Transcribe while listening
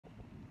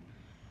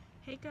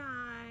Hey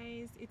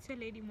guys, it's your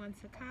lady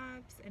Monster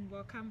Caps and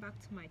welcome back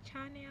to my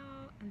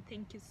channel, and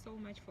thank you so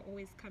much for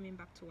always coming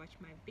back to watch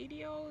my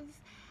videos.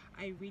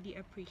 I really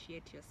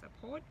appreciate your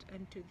support,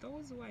 and to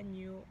those who are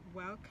new,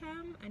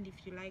 welcome. And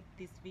if you like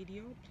this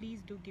video,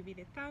 please do give it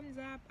a thumbs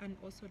up, and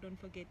also don't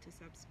forget to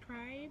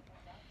subscribe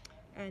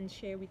and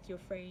share with your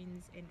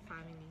friends and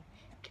family,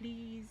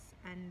 please.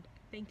 And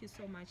thank you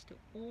so much to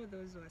all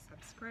those who are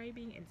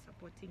subscribing and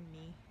supporting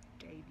me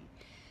daily.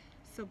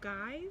 So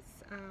guys,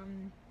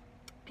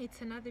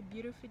 it's another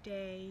beautiful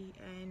day,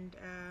 and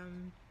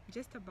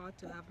just about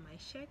to have my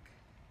shake.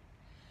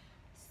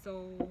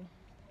 So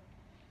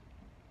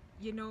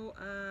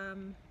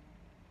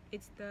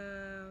it's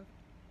the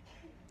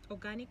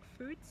organic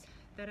fruits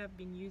that I've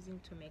been using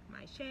to make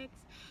my shakes.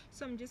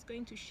 So I'm just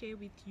going to share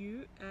with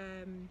you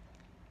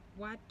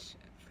what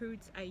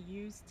fruits I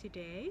use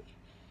today.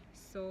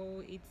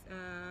 So it's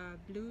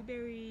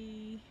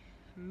blueberry,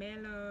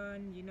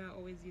 melon, I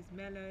always use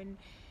melon,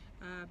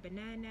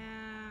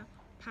 banana,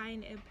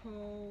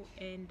 pineapple,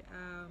 and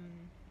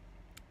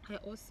I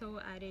also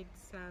added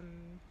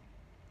some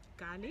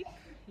garlic.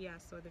 Yeah,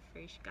 so the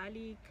fresh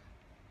garlic,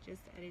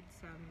 just added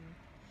some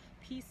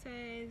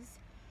pieces.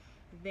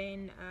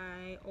 Then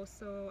I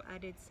also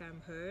added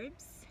some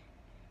herbs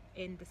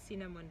and the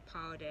cinnamon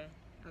powder.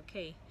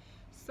 Okay,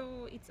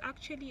 so it's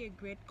actually a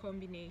great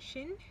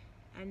combination.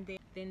 And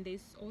then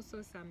there's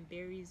also some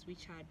berries,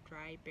 which are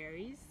dry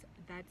berries.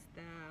 That's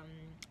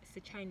it's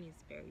the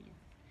Chinese berries.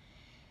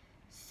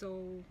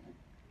 So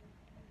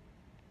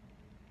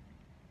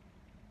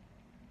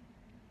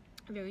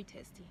very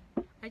tasty.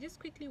 I just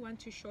quickly want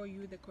to show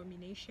you the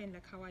combination,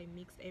 like how I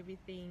mixed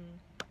everything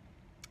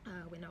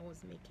when I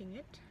was making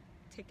it.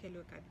 Take a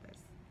look at this.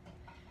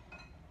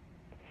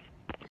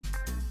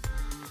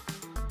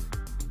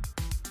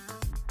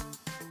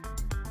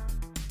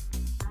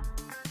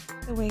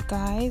 By the way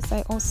guys,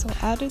 I also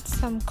added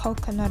some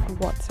coconut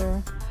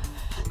water.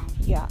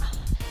 Yeah,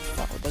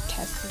 so the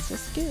taste is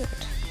just good.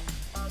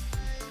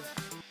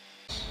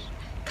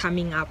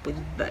 Coming up with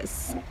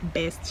this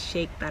best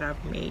shake that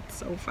I've made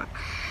so far,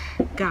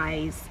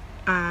 guys.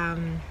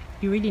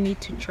 You really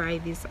need to try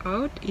this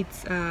out.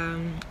 It's a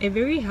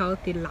very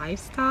healthy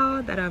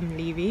lifestyle that I'm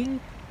living.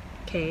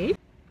 Okay,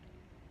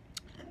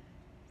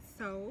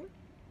 so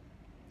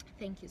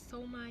thank you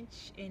so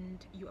much, and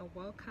you are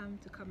welcome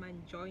to come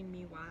and join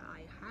me while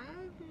I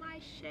have my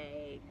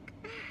shake.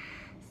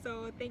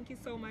 So thank you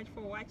so much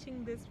for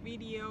watching this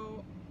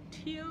video.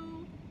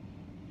 Till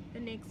the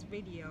next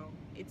video,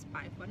 it's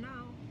bye for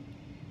now.